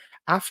comes out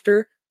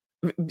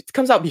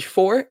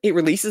before it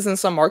releases in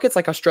some markets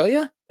like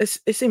Australia.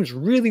 It seems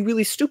really,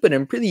 really stupid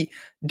and pretty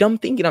dumb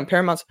thinking on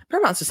Paramount's.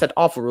 Paramount's just had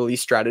awful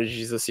release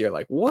strategies this year.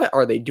 Like, what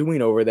are they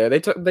doing over there? They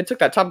took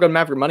that Top Gun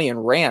Maverick money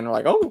and ran. They're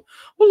like, oh,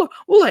 we'll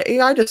let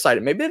AI decide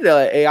it. Maybe they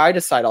let AI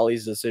decide all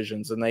these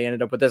decisions, and they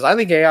ended up with this. I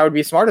think AI would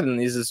be smarter than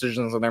these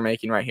decisions that they're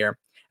making right here.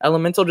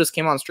 Elemental just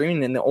came on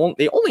streaming, and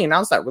they only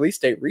announced that release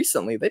date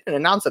recently. They didn't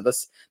announce it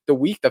the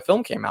week the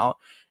film came out.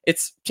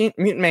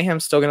 Mutant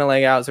Mayhem's still gonna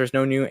leg out. There's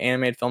no new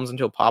animated films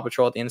until Paw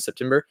Patrol at the end of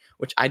September,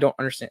 which I don't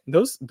understand.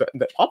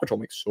 The Paw Patrol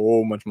makes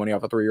so much money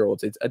off of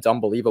 3-year-olds. It's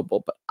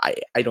unbelievable, but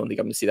I don't think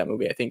I'm gonna see that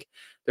movie. I think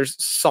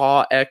there's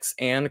Saw X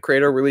and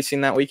Creator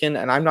releasing that weekend,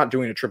 and I'm not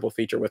doing a triple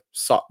feature with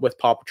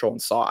Paw Patrol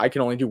and Saw. I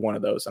can only do one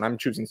of those, and I'm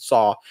choosing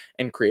Saw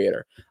and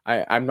Creator.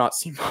 I'm not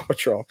seeing Paw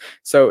Patrol,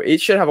 so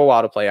it should have a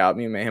while to play out.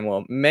 Mutant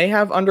Mayhem may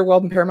have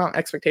underwhelmed Paramount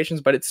expectations,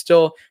 but it's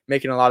still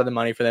making a lot of the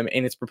money for them,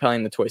 and it's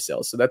propelling the toy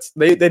sales. So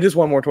they just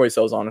want more toy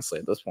sales, honestly,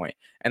 at this point,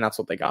 and that's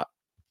what they got.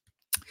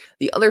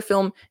 The other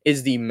film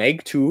is the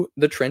Meg 2,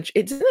 The Trench.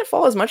 It didn't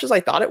fall as much as I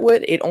thought it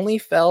would. It only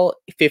fell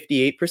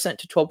 58%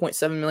 to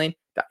 12.7 million.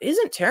 That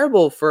isn't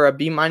terrible for a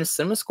B-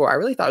 cinema score. I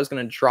really thought it was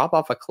going to drop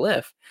off a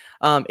cliff.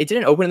 It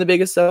didn't open the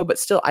biggest though, but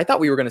still, I thought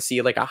we were going to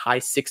see like a high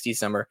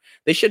 60s number.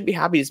 They should be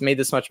happy it's made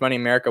this much money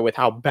in America with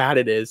how bad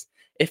it is.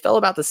 It fell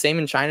about the same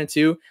in China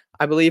too,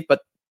 I believe,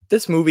 but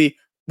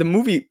the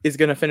movie is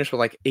going to finish with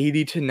like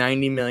 80 to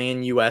 90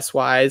 million US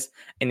wise,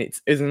 and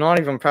it's not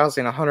even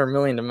passing 100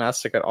 million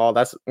domestic at all.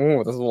 That's a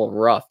little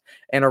rough.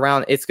 And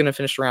it's going to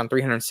finish around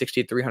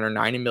 360 to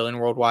 390 million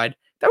worldwide.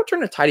 That would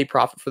turn a tidy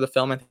profit for the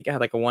film. I think it had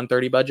like a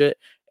 130 budget,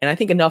 and I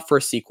think enough for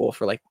a sequel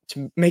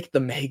to make the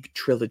Meg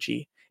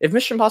trilogy. If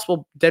Mission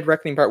Impossible Dead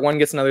Reckoning Part 1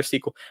 gets another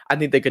sequel, I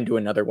think they can do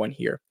another one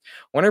here.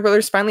 Warner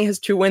Brothers finally has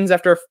 2 wins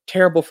after a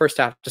terrible first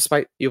half,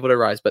 despite Evil Dead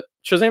Rise. But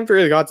Shazam!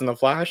 Fury of the Gods and The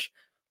Flash,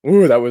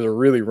 that was a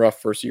really rough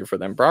first year for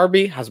them.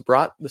 Barbie has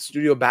brought the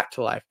studio back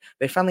to life.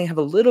 They finally have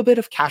a little bit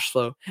of cash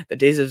flow that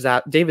David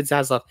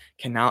Zaslav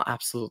can now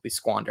absolutely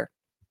squander.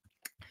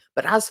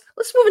 But let's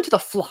move into the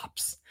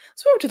flops.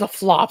 Let's move into the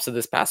flops of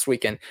this past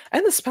weekend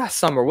and this past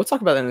summer. We'll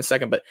talk about that in a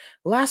second. But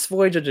Last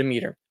Voyage of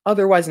Demeter,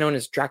 otherwise known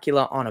as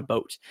Dracula on a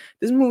Boat.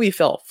 This movie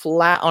fell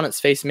flat on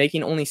its face,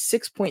 making only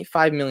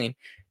 6.5 million.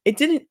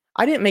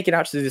 I didn't make it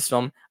out to this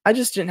film. I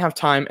just didn't have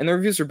time, and the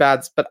reviews are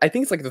bad. But I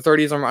think it's like the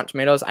 30s on Rotten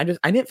Tomatoes. I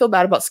didn't feel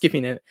bad about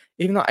skipping it,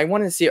 even though I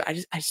wanted to see it. I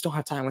just don't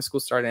have time with school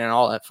starting and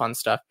all that fun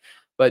stuff.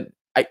 But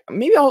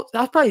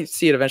I'll probably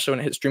see it eventually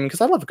when it hits streaming,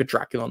 because I love a good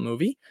Dracula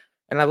movie.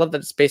 And I love that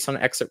it's based on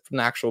an excerpt from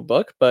the actual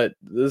book, but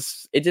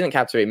it didn't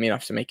captivate me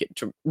enough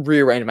to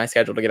rearrange my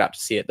schedule to get out to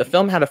see it. The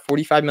film had a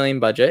 45 million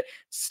budget.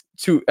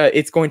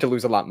 It's going to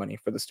lose a lot of money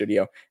for the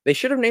studio. They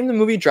should have named the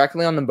movie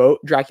Dracula on a Boat,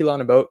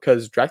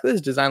 because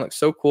Dracula's design looks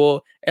so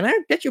cool. And I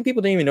bet you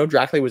people didn't even know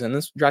Dracula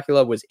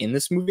was in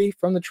this movie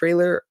from the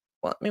trailer.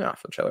 Well, maybe not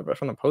from the trailer, but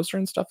from the poster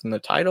and stuff and the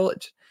title.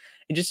 It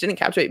just didn't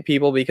captivate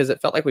people because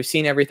it felt like we've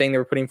seen everything they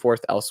were putting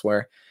forth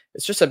elsewhere.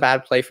 It's just a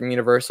bad play from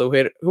Universal,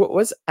 who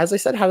was, as I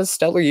said, had a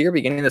stellar year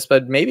beginning this,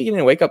 but maybe getting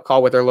a wake-up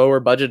call with their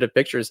lower budgeted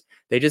pictures.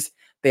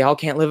 They all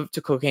can't live up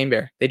to Cocaine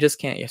Bear. They just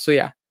can't. So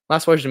yeah,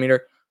 Last Voyage of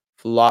Demeter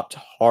flopped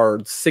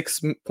hard.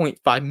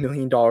 $6.5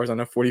 million on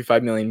a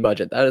 $45 million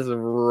budget. That is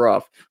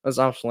rough. That's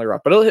absolutely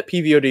rough. But it'll hit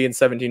PVOD in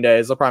 17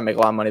 days. They'll probably make a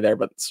lot of money there,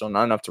 but still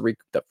not enough to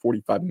recoup that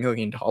 $45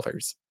 million.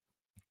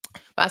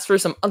 As for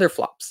some other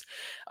flops,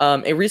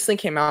 it recently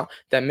came out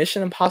that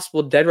Mission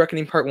Impossible Dead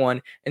Reckoning Part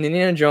 1 and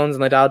Indiana Jones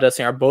and the Dial of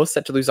Destiny are both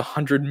set to lose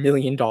 $100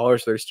 million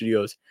to their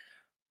studios.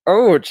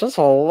 Oh, it's just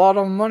a lot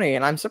of money.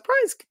 And I'm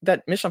surprised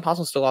that Mission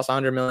Impossible still lost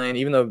 $100 million,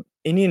 even though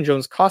Indiana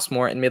Jones cost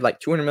more and made like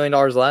 $200 million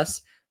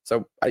less.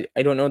 So I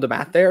don't know the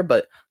math there,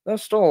 but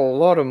that's still a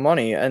lot of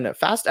money. And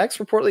Fast X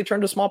reportedly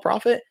turned a small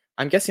profit.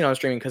 I'm guessing on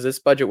streaming because this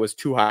budget was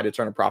too high to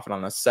turn a profit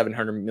on a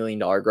 $700 million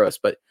gross.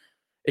 But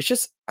it's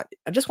just,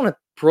 I just want to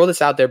throw this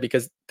out there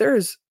because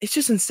it's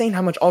just insane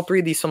how much all 3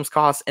 of these films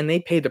cost, and they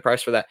paid the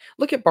price for that.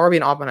 Look at Barbie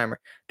and Oppenheimer.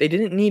 They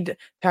didn't need to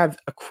have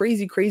a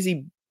crazy,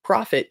 crazy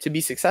profit to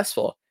be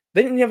successful.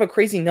 They didn't have a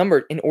crazy number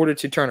in order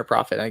to turn a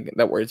profit. I think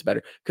that word's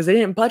better because they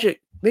didn't budget.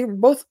 They were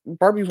both,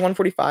 Barbie was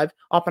 145,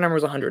 Oppenheimer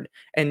was 100,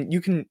 and you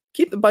can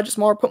keep the budget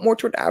smaller, put more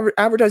toward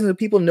advertising so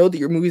people know that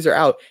your movies are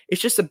out.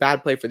 It's just a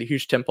bad play for the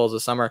huge tentpoles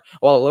of summer,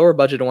 while the lower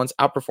budgeted ones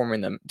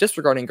outperforming them,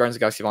 disregarding Guardians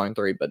of the Galaxy Volume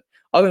 3. But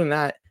other than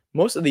that,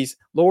 most of these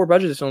lower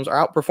budgeted films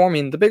are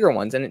outperforming the bigger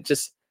ones, and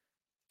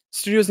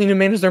studios need to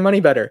manage their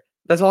money better.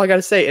 That's all I got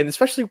to say. And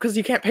especially because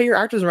you can't pay your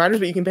actors and writers,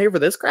 but you can pay for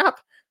this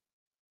crap.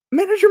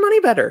 Manage your money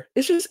better.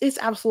 It's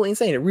absolutely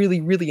insane. It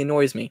really, really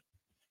annoys me.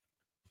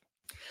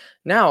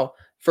 Now,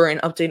 for an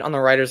update on the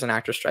writers and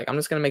actors strike. I'm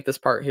just going to make this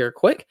part here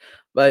quick,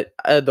 but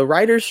the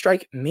writers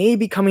strike may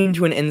be coming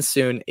to an end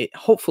soon.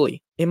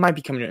 Hopefully, it might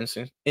be coming to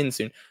an end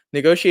soon.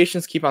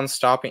 Negotiations keep on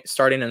starting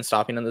and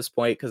stopping at this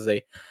point because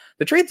the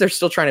trades are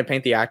still trying to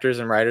paint the actors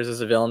and writers as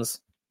the villains.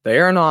 They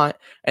are not,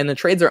 and the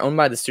trades are owned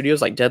by the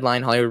studios like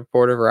Deadline, Hollywood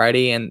Reporter,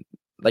 Variety, and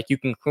like you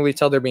can clearly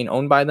tell they're being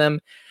owned by them.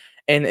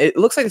 And it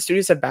looks like the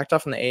studios have backed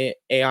off on the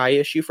AI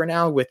issue for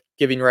now, with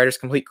giving writers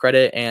complete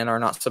credit and they're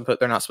not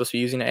supposed to be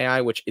using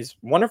AI, which is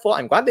wonderful.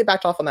 I'm glad they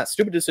backed off on that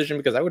stupid decision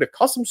because that would have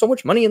cost them so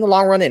much money in the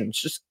long run. And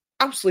it's just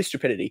absolutely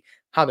stupidity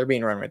how they're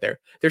being run right there.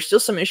 There's still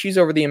some issues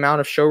over the amount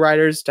of show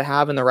writers to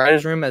have in the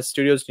writers' room, as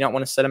studios do not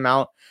want to set them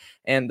out.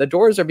 and the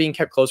doors are being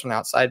kept closed from the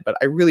outside, but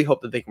I really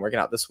hope that they can work it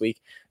out this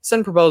week.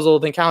 Send proposal,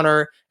 then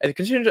counter, and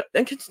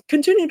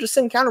continue to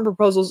send counter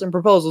proposals and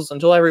proposals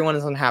until everyone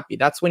is unhappy.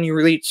 That's when you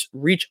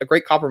reach a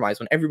great compromise,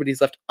 when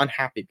everybody's left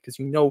unhappy because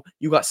you know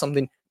you got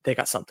something, they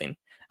got something.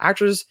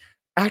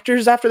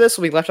 Actors after this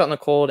will be left out in the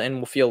cold and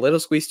will feel a little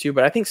squeezed too,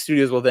 but I think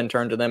studios will then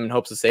turn to them in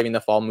hopes of saving the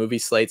fall movie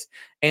slates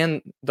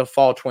and the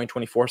fall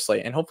 2024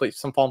 slate, and hopefully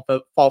some fall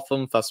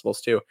film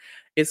festivals too.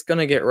 It's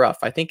gonna get rough.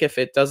 I think if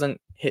it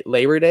doesn't hit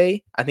Labor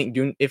Day, I think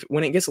Dune. If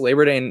when it gets to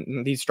Labor Day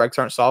and these strikes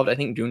aren't solved, I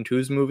think Dune 2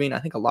 is moving. I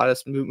think a lot of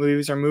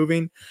movies are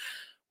moving,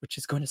 which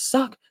is going to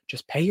suck.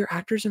 Just pay your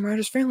actors and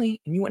writers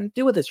fairly, and you want to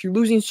deal with this. You're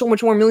losing so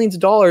much more millions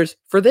of dollars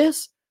for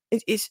this.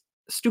 It's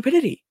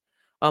stupidity.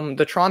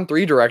 The Tron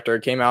 3 director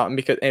came out and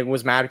because it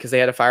was mad because they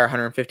had to fire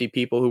 150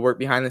 people who worked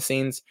behind the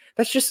scenes.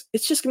 It's just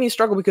gonna be a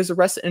struggle because the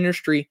rest of the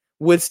industry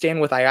would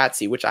stand with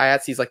IATSE, which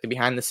IATSE is like the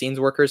behind the scenes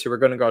workers who were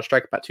going to go on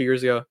strike about 2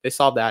 years ago. They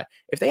solved that.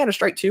 If they had a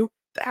strike too,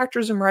 the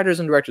actors and writers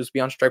and directors would be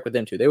on strike with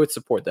them too. They would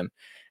support them.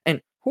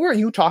 And who are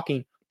you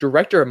talking?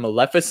 Director of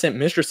Maleficent,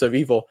 Mistress of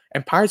Evil,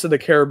 and Pirates of the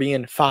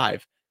Caribbean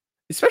 5.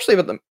 Especially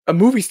with a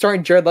movie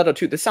starring Jared Leto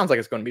too. This sounds like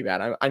it's going to be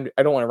bad. I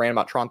don't want to rant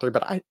about Tron 3,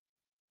 but I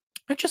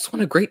just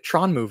want a great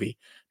Tron movie.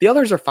 The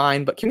others are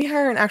fine, but can we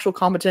hire an actual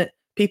competent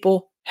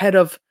people head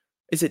of,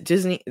 is it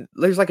Disney?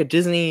 There's like a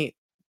Disney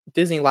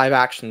live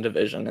action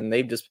division, and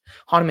they've just,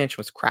 Haunted Mansion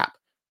was crap.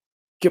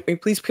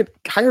 Please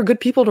hire good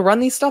people to run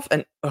these stuff,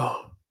 and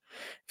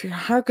if you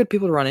hire good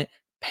people to run it,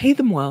 pay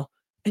them well,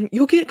 and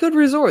you'll get good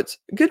results.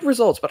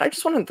 But I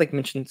just want to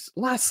mention,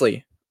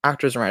 lastly,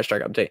 actors and writers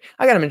strike update.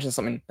 I gotta mention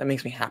something that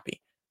makes me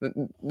happy.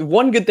 The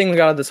one good thing we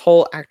got out of this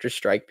whole actors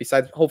strike,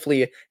 besides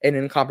hopefully an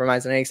in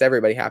compromise and makes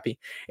everybody happy,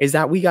 is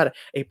that we got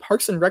a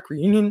Parks and Rec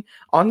reunion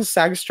on the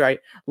SAG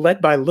strike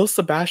led by Lil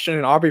Sebastian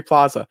and Aubrey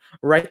Plaza.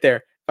 Right there.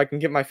 If I can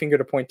get my finger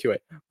to point to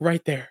it.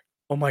 Right there.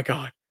 Oh my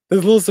God.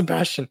 There's Lil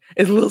Sebastian.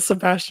 It's Lil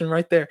Sebastian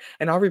right there.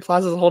 And Aubrey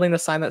Plaza is holding a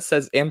sign that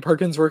says Ann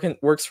Perkins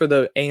works for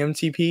the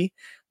AMTP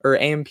or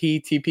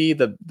AMPTP,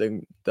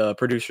 the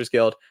Producers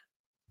Guild.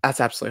 That's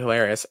absolutely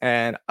hilarious.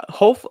 And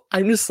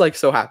I'm just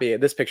so happy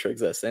this picture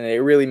exists. And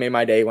it really made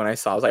my day when I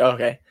saw. I was like,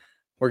 okay,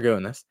 we're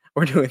doing this.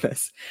 We're doing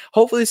this.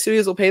 Hopefully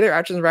studios will pay their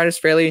actors and writers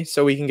fairly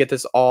so we can get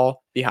this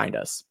all behind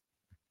us.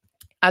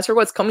 As for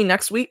what's coming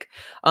next week,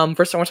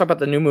 first I want to talk about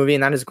the new movie,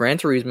 and that is Gran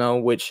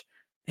Turismo, which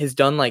has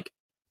done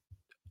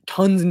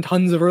tons and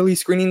tons of early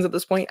screenings at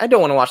this point. I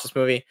don't want to watch this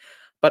movie,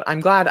 but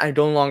I'm glad I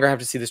no longer have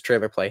to see this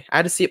trailer play. I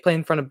had to see it play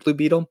in front of Blue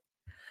Beetle.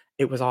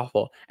 It was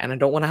awful, and I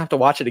don't want to have to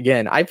watch it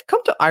again. I've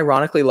come to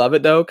ironically love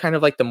it, though, kind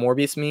of like the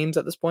Morbius memes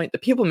at this point. The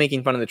people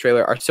making fun of the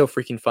trailer are so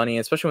freaking funny,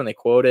 especially when they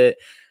quote it.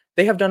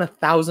 They have done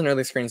 1,000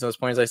 early screenings at this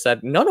point, as I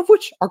said, none of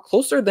which are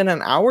closer than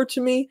an hour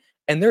to me,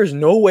 and there's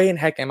no way in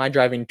heck am I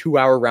driving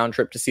 2-hour round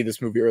trip to see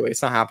this movie early.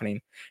 It's not happening.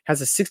 It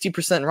has a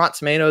 60% Rotten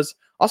Tomatoes.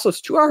 Also,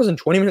 it's 2 hours and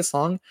 20 minutes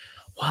long.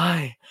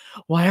 Why?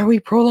 Why are we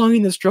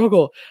prolonging the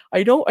struggle?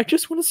 I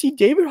just want to see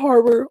David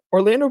Harbour,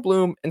 Orlando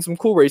Bloom, and some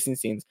cool racing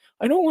scenes.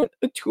 I don't want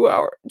a 2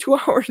 hour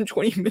and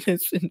 20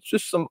 minutes and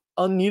just some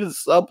unneeded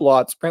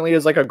subplots. Apparently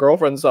there's a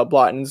girlfriend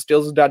subplot and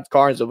steals his dad's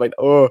car and stuff I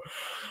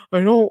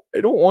don't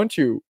want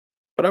to,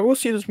 but I will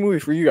see this movie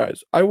for you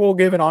guys. I will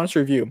give an honest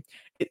review.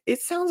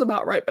 It sounds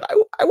about right, but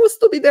I will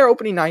still be there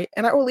opening night,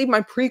 and I will leave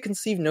my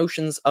preconceived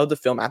notions of the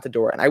film at the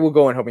door, and I will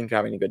go in hoping to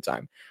having a good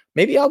time.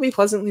 Maybe I'll be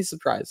pleasantly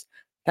surprised.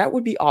 That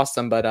would be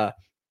awesome, but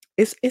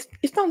it's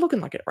not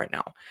looking like it right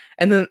now.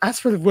 And then as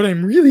for what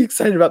I'm really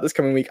excited about this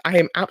coming week, I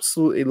am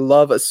absolutely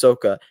love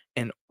Ahsoka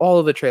and all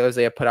of the trailers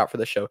they have put out for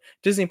the show.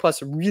 Disney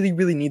Plus really,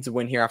 really needs a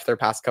win here after their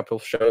past couple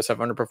of shows have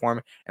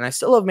underperformed. And I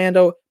still love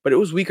Mando, but it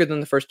was weaker than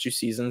the first 2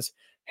 seasons.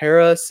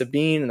 Hera,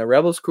 Sabine, and the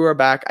Rebels crew are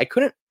back.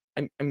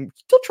 I'm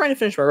still trying to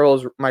finish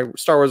my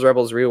Star Wars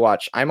Rebels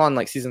rewatch. I'm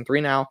on season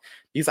 3 now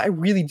because I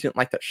really didn't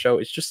like that show.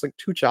 It's just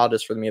too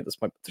childish for me at this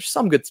point. But there's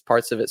some good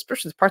parts of it,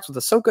 especially the parts with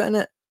Ahsoka in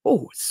it.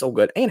 Oh, it's so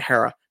good. And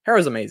Hera.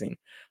 Hera's amazing.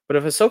 But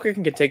if Ahsoka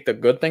can take the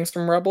good things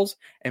from Rebels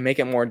and make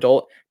it more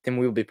adult, then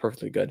we will be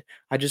perfectly good.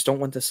 I just don't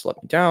want this to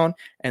let me down.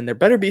 And there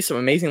better be some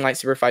amazing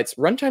lightsaber fights.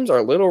 Runtimes are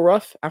a little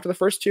rough after the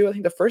first 2. I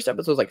think the first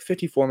episode was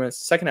 54 minutes.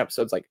 The second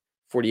episode's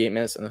 48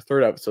 minutes. And the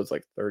third episode's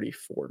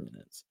 34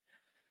 minutes.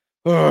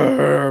 We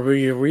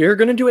are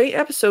going to do 8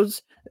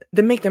 episodes,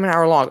 then make them an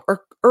hour long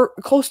or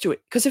close to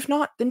it. Because if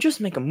not, then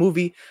just make a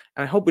movie.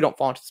 And I hope we don't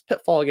fall into this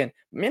pitfall again.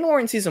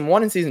 Mandalorian season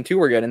 1 and season 2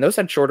 were good, and those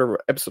had shorter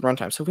episode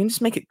runtime. So if we can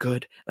just make it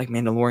good, like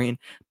Mandalorian,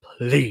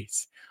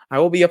 please. I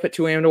will be up at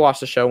 2 a.m. to watch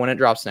the show when it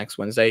drops next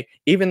Wednesday,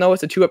 even though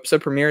it's a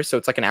 2-episode premiere, so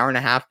it's an hour and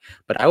a half.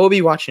 But I will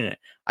be watching it.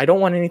 I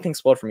don't want anything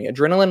spoiled for me.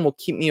 Adrenaline will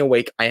keep me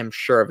awake. I am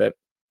sure of it.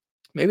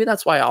 Maybe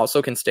that's why I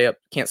also can't stay up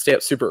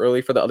super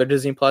early for the other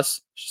Disney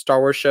Plus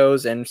Star Wars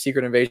shows and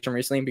Secret Invasion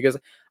recently, because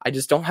I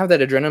just don't have that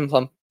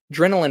adrenaline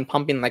adrenaline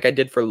pumping like I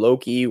did for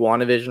Loki,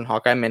 WandaVision,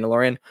 Hawkeye,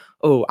 Mandalorian.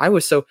 Oh, I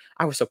was so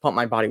pumped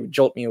my body would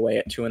jolt me away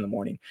at 2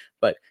 a.m.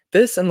 But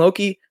this and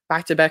Loki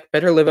back to back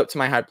better live up to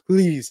my hype.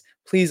 Please,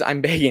 please,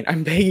 I'm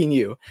begging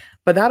you.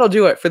 But that'll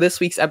do it for this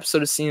week's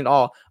episode of Seen It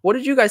All. What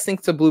did you guys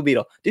think to Blue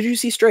Beetle? Did you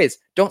see Strays?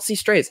 Don't see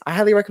Strays. I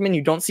highly recommend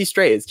you don't see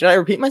Strays. Did I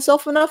repeat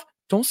myself enough?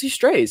 Don't see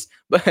Strays.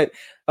 But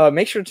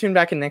make sure to tune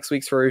back in next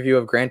week's for a review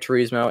of Gran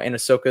Turismo and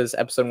Ahsoka's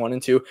episode 1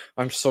 and 2.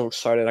 I'm so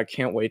excited. I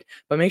can't wait.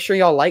 But make sure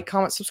y'all like,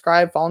 comment,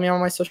 subscribe, follow me on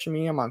my social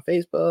media. I'm on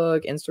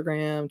Facebook,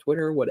 Instagram,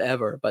 Twitter,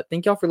 whatever. But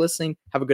thank y'all for listening. Have a good